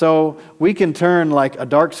 So we can turn like a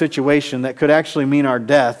dark situation that could actually mean our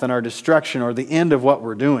death and our destruction or the end of what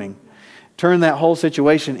we're doing, turn that whole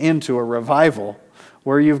situation into a revival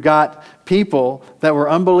where you've got people that were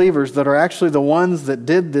unbelievers that are actually the ones that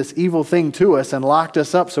did this evil thing to us and locked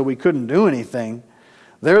us up so we couldn't do anything.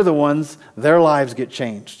 They're the ones, their lives get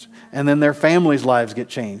changed. And then their families' lives get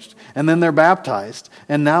changed. And then they're baptized.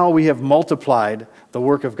 And now we have multiplied the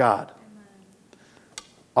work of God.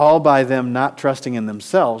 All by them not trusting in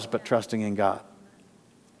themselves, but trusting in God.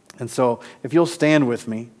 And so if you'll stand with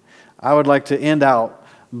me, I would like to end out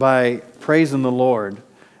by praising the Lord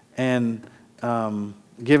and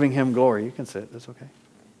giving him glory. You can sit. That's okay.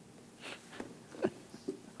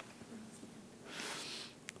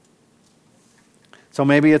 So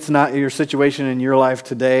maybe it's not your situation in your life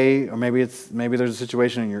today, or maybe there's a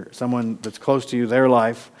situation in someone that's close to you, their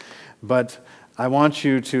life. But I want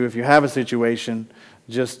you to, if you have a situation,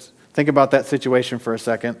 just think about that situation for a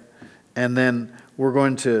second, and then we're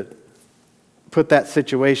going to put that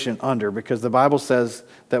situation under, because the Bible says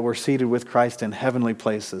that we're seated with Christ in heavenly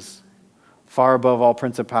places, far above all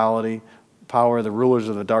principality, power, the rulers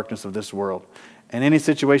of the darkness of this world. And any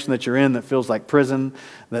situation that you're in that feels like prison,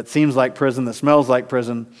 that seems like prison, that smells like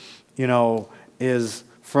prison, is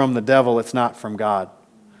from the devil. It's not from God.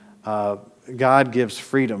 God gives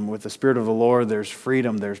freedom. With the Spirit of the Lord, there's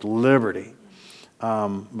freedom, there's liberty.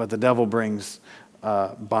 But the devil brings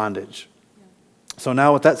bondage. So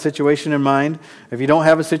now with that situation in mind, if you don't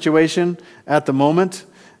have a situation at the moment,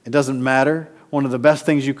 it doesn't matter. One of the best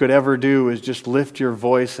things you could ever do is just lift your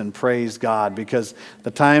voice and praise God, because the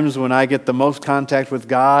times when I get the most contact with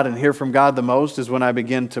God and hear from God the most is when I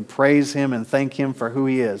begin to praise him and thank him for who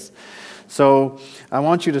he is. So I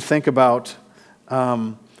want you to think about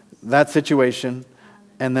that situation,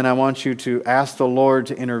 and then I want you to ask the Lord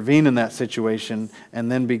to intervene in that situation, and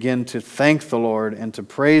then begin to thank the Lord and to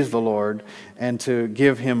praise the Lord and to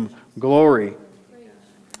give him glory.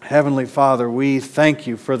 Heavenly Father, we thank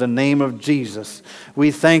you for the name of Jesus. We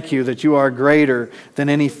thank you that you are greater than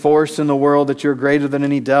any force in the world, that you're greater than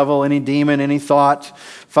any devil, any demon, any thought.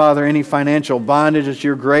 Father, any financial bondage, that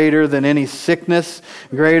you're greater than any sickness,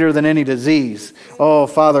 greater than any disease. Oh,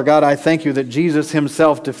 Father God, I thank you that Jesus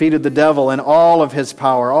himself defeated the devil in all of his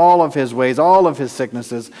power, all of his ways, all of his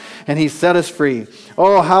sicknesses, and he set us free.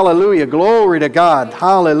 Oh, hallelujah. Glory to God.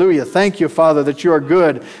 Hallelujah. Thank you, Father, that you are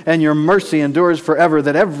good and your mercy endures forever,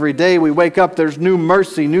 that every day we wake up, there's new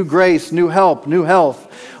mercy, new grace, new help, new health.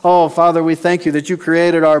 Oh, Father, we thank you that you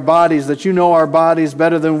created our bodies, that you know our bodies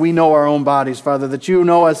better than we know our own bodies, Father, that you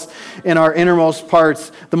know us in our innermost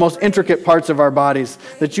parts, the most intricate parts of our bodies,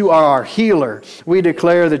 that you are our healer. We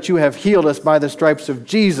declare that you have healed us by the stripes of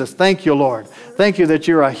Jesus. Thank you, Lord. Thank you that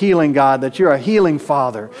you're a healing God, that you're a healing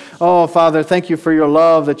Father. Oh, Father, thank you for your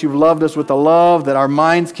love, that you've loved us with a love that our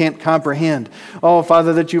minds can't comprehend. Oh,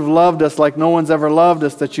 Father, that you've loved us like no one's ever loved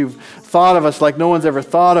us, that you've thought of us like no one's ever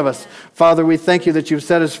thought of us. Father, we thank you that you've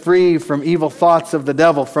set us free from evil thoughts of the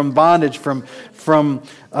devil, from bondage, from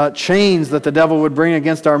chains that the devil would bring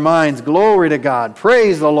against our minds. Glory to God.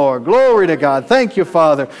 Praise the Lord. Glory to God. Thank you,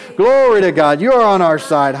 Father. Glory to God. You are on our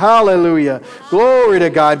side. Hallelujah. Glory to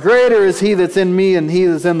God. Greater is he that's in me and he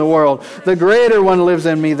that's in the world. The greater one lives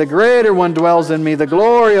in me. The greater one dwells in me. The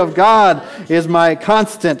glory of God is my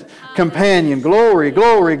constant companion. Glory,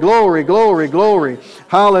 glory, glory, glory, glory.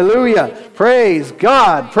 Hallelujah. Praise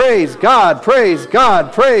God. Praise God. Praise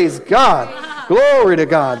God. Praise God. Glory to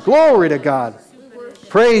God. Glory to God.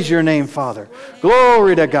 Praise your name, Father.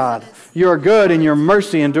 Glory to God. You are good and your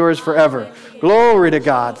mercy endures forever. Glory to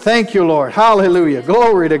God. Thank you, Lord. Hallelujah.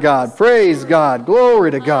 Glory to God. Praise God.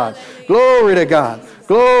 Glory to God. Glory to God.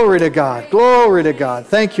 Glory to God. Glory to God.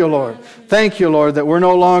 Thank you, Lord. Thank you, Lord, that we're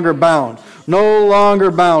no longer bound. No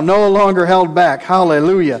longer bound. No longer held back.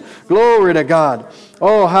 Hallelujah. Glory to God.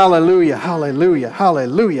 Oh, hallelujah. Hallelujah.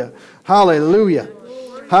 Hallelujah. Hallelujah.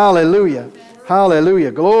 Hallelujah.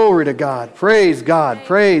 Hallelujah. Glory to God. Praise God.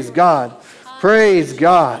 Praise God. Praise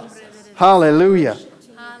God. Hallelujah.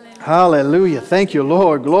 Hallelujah. Thank you,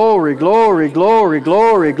 Lord. Glory, glory, glory,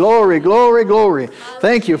 glory, glory, glory, glory.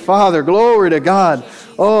 Thank you, Father. Glory to God.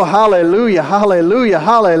 Oh, hallelujah. Hallelujah.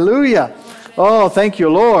 Hallelujah. Oh, thank you,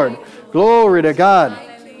 Lord. Glory to God.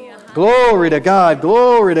 Glory to God.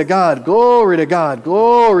 Glory to God. Glory to God.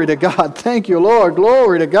 Glory to God. Thank you, Lord.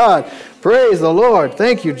 Glory to God. Praise the Lord.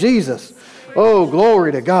 Thank you, Jesus. Oh,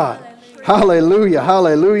 glory to God. Hallelujah.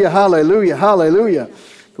 Hallelujah. Hallelujah. Hallelujah.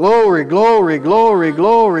 Glory, glory, glory,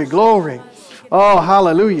 glory, glory. Oh,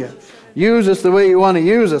 hallelujah. Use us the way you want to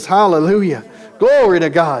use us. Hallelujah. Glory to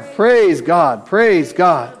God. Praise God. Praise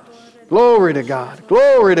God. Glory to God.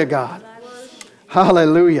 Glory to God.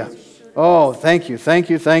 Hallelujah. Oh, thank you, thank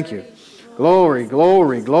you, thank you. Glory,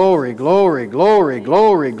 glory, glory, glory, glory,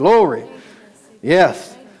 glory, glory.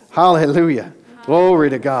 Yes. Hallelujah. Glory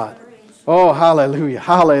to God. Oh, hallelujah,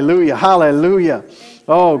 hallelujah, hallelujah.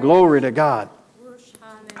 Oh, glory to God.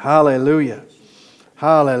 Hallelujah.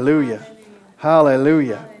 Hallelujah.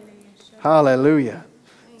 Hallelujah. Hallelujah.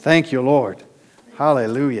 Thank you, Lord.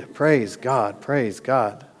 Hallelujah. Praise God. Praise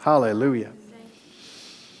God. Hallelujah.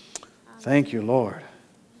 Thank you, Lord.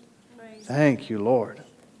 Thank you, Lord.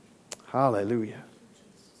 Hallelujah.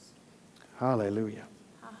 Hallelujah.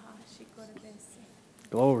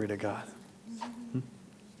 Glory to God.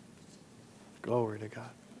 Glory to God.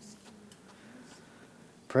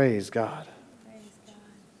 Praise God.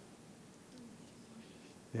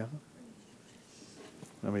 Yeah.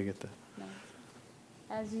 Let me get that.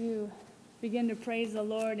 As you begin to praise the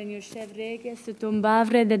Lord in your shevrege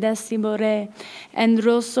sutumbavre de desibore and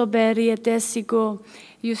rosso beri etesico,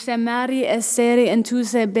 you semari essere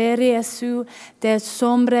entuse beri esu de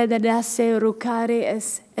sombre de desse rucari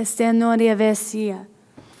estenori avesia.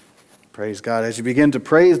 Praise God. As you begin to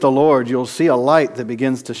praise the Lord, you'll see a light that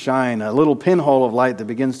begins to shine, a little pinhole of light that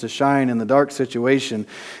begins to shine in the dark situation.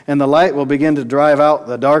 And the light will begin to drive out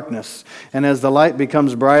the darkness. And as the light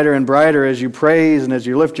becomes brighter and brighter, as you praise and as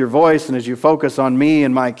you lift your voice and as you focus on me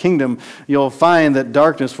and my kingdom, you'll find that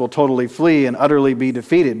darkness will totally flee and utterly be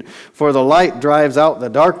defeated. For the light drives out the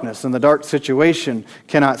darkness, and the dark situation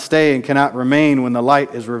cannot stay and cannot remain when the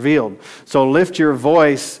light is revealed. So lift your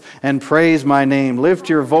voice and praise my name. Lift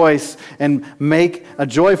your voice and make a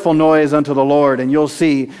joyful noise unto the Lord, and you'll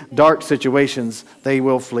see dark situations, they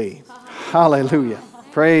will flee. Hallelujah.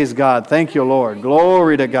 Praise God. Thank you, Lord.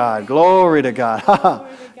 Glory to God. Glory to God.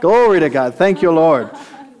 Glory to God. Thank you, Lord.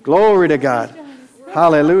 Glory to God.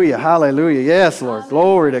 Hallelujah. Hallelujah. Yes, Lord.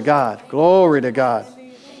 Glory to God. Glory to God.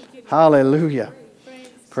 Hallelujah.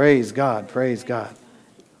 Praise God. Praise God.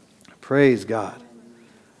 Praise God.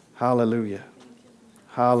 Hallelujah.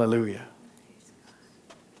 Hallelujah.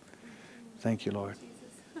 Thank you, Lord.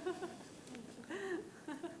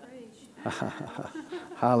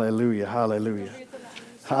 Hallelujah, hallelujah.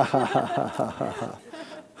 Praise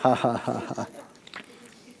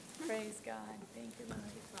God. Thank you, Lord.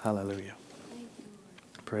 Hallelujah.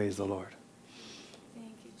 Praise the Lord.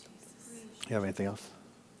 Thank you, Jesus. You have anything else?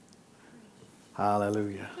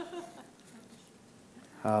 Hallelujah.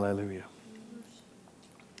 Hallelujah.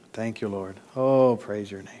 Thank you, Lord. Oh, praise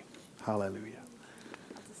your name. Hallelujah.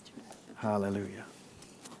 Hallelujah.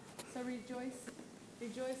 So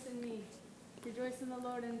rejoice in me. Rejoice in the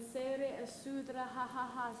Lord. And sere esudra ha ha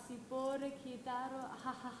ha. Sipore kitaro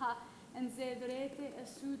ha ha ha. And zedrete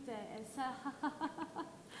esute esa ha ha ha.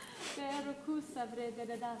 Pero kusa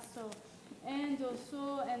vrede daso. And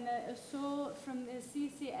also and so from the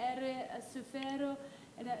sisi ere sufero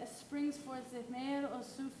and it springs forth the mer o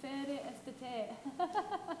sufere estete.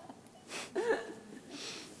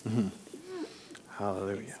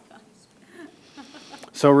 Hallelujah.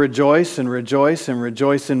 So rejoice and rejoice and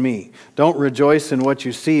rejoice in me. Don't rejoice in what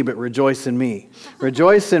you see, but rejoice in me.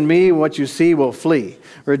 Rejoice in me, what you see will flee.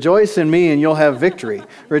 Rejoice in me and you'll have victory.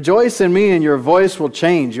 Rejoice in me and your voice will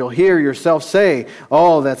change. You'll hear yourself say,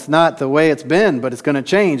 oh, that's not the way it's been, but it's going to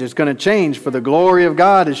change. It's going to change, for the glory of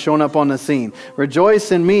God is shown up on the scene.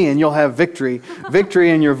 Rejoice in me and you'll have victory.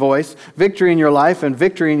 Victory in your voice, victory in your life, and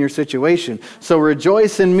victory in your situation. So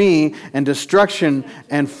rejoice in me, and destruction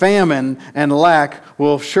and famine and lack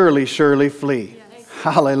will surely, surely flee.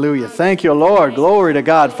 Hallelujah. Thank you, Lord. Glory to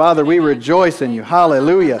God. Father, we rejoice in you.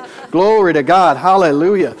 Hallelujah. Glory to God.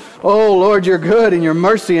 Hallelujah. Oh, Lord, you're good and your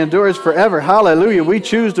mercy endures forever. Hallelujah. We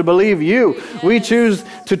choose to believe you. We choose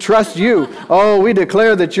to trust you. Oh, we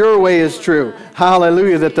declare that your way is true.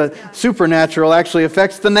 Hallelujah. That the supernatural actually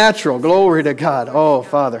affects the natural. Glory to God. Oh,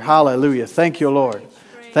 Father. Hallelujah. Thank you, Lord.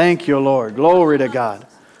 Thank you, Lord. Glory to God.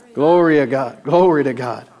 Glory to God. Glory to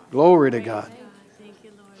God. Glory to God.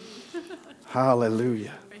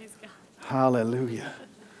 Hallelujah. Hallelujah.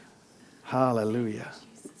 Hallelujah.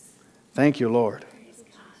 Thank you, Lord.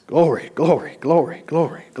 Glory, glory, glory,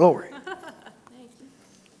 glory, glory.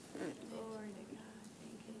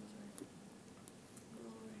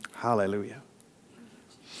 Hallelujah.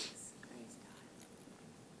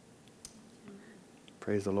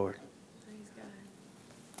 Praise the Lord.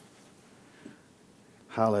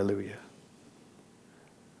 Hallelujah.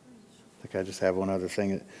 I think I just have one other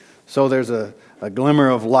thing. So there's a glimmer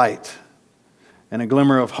of light and a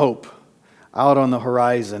glimmer of hope out on the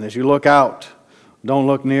horizon. As you look out, don't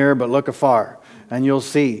look near, but look afar, and you'll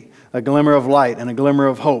see a glimmer of light and a glimmer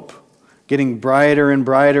of hope getting brighter and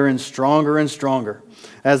brighter and stronger.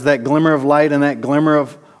 As that glimmer of light and that glimmer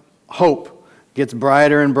of hope gets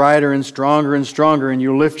brighter and brighter and stronger, and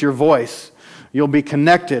you lift your voice, you'll be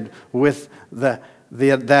connected with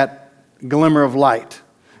that glimmer of light.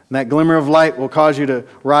 And that glimmer of light will cause you to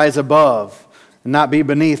rise above, and not be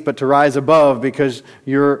beneath, but to rise above, because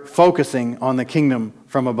you're focusing on the kingdom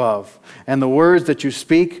from above. And the words that you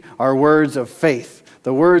speak are words of faith.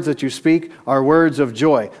 The words that you speak are words of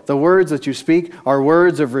joy. The words that you speak are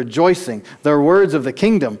words of rejoicing. They're words of the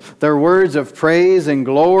kingdom. They're words of praise and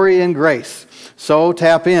glory and grace. So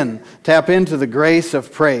tap in. Tap into the grace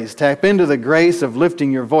of praise. Tap into the grace of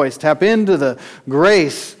lifting your voice. Tap into the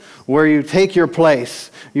grace where you take your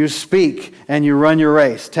place, you speak, and you run your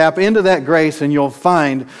race. Tap into that grace and you'll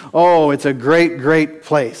find, oh, it's a great, great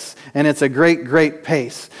place. And it's a great, great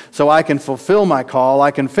pace. So I can fulfill my call,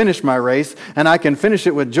 I can finish my race, and I can finish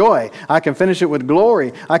it with joy. I can finish it with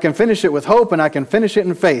glory. I can finish it with hope, and I can finish it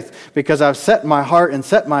in faith, because I've set my heart and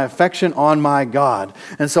set my affection on my God.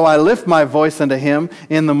 And so I lift my voice unto Him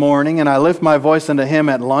in the morning, and I lift my voice unto Him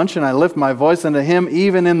at lunch, and I lift my voice unto Him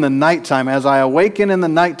even in the nighttime. As I awaken in the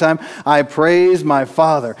nighttime, I praise my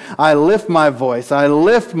Father. I lift my voice, I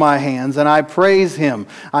lift my hands, and I praise Him.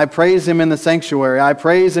 I praise Him in the sanctuary. I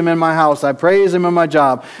praise Him in my house. I praise Him in my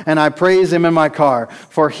job, and I praise Him in my car,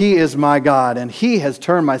 for He is my God, and He has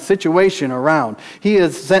turned my situation around. He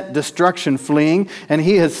has sent destruction fleeing, and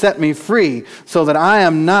He has set me free, so that I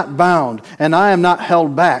am not bound, and I am not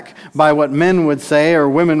held back by what men would say or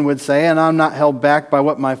women would say, and I'm not held back by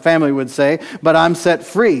what my family would say, but I'm set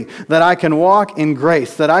free, that I can walk in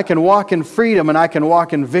grace, that I can walk in freedom, and I can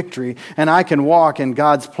walk in victory, and I can walk in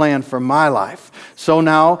God's plan for my life. So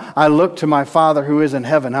now I look to my Father who is in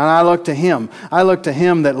heaven, and I look to Him. I look to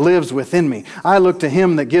Him that lives within me. I look to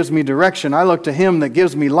Him that gives me direction. I look to Him that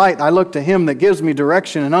gives me light. I look to Him that gives me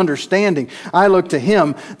direction and understanding. I look to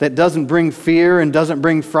Him that doesn't bring fear and doesn't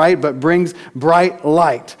bring fright, but brings bright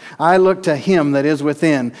light. I look to Him that is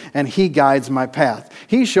within, and He guides my path.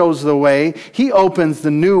 He shows the way. He opens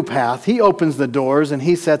the new path. He opens the doors, and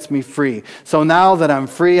He sets me free. So now that I'm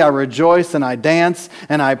free, I rejoice and I dance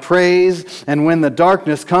and I praise. And when the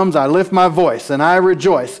darkness comes, I lift my voice and I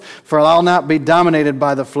rejoice. For I'll not be dominated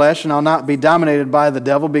by the flesh, and I'll not be dominated by the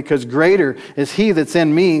devil, because greater is He that's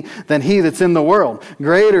in me than he that's in the world.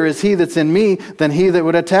 Greater is He that's in me than he that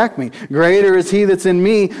would attack me. Greater is He that's in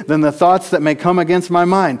me than the thoughts that may come against my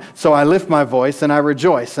mind. So I lift my voice and I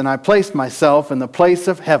rejoice, and I place myself in the place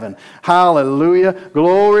of heaven. Hallelujah.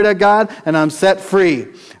 Glory to God. And I'm set free.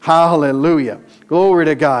 Hallelujah. Glory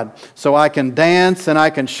to God. So I can dance and I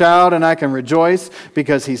can shout and I can rejoice,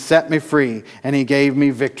 because He set me free and He gave me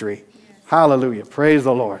victory. Hallelujah. Praise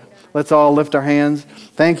the Lord. Let's all lift our hands.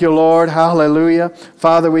 Thank you, Lord. Hallelujah.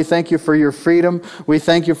 Father, we thank You for Your freedom. We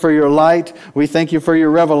thank You for Your light. We thank You for Your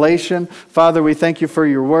revelation. Father, we thank You for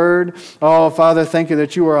Your word. Oh, Father, thank You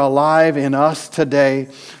that You are alive in us today.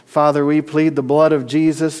 Father, we plead the blood of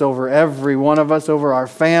Jesus over every one of us, over our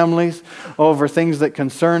families, over things that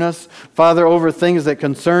concern us. Father, over things that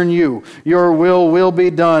concern You. Your will be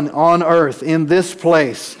done on earth, in this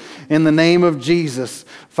place, in the name of Jesus.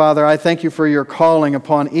 Father, I thank You for Your calling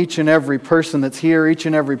upon each and every person that's here, each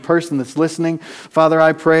and every person that's listening. Father,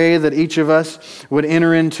 I pray that each of us would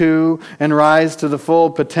enter into and rise to the full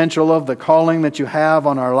potential of the calling that You have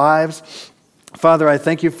on our lives. Father, I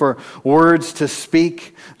thank You for words to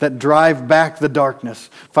speak that drive back the darkness.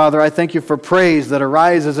 Father, I thank You for praise that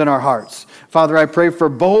arises in our hearts. Father, I pray for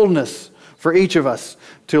boldness for each of us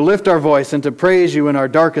to lift our voice and to praise You in our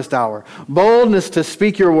darkest hour. Boldness to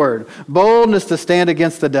speak Your word. Boldness to stand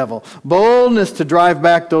against the devil. Boldness to drive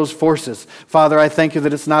back those forces. Father, I thank You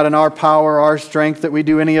that it's not in our power, our strength that we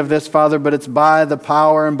do any of this, Father, but it's by the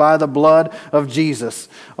power and by the blood of Jesus.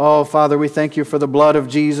 Oh, Father, we thank You for the blood of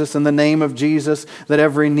Jesus, in the name of Jesus, that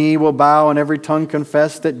every knee will bow and every tongue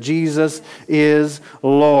confess that Jesus is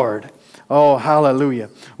Lord. Oh, hallelujah.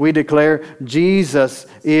 We declare Jesus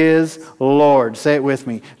is Lord. Say it with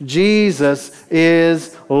me. Jesus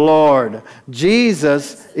is Lord.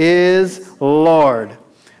 Jesus is Lord.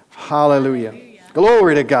 Hallelujah.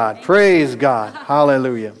 Glory to God. Praise God.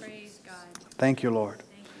 Hallelujah. Thank You, Lord.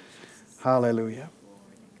 Hallelujah.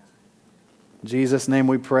 In Jesus' name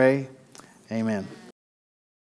we pray. Amen.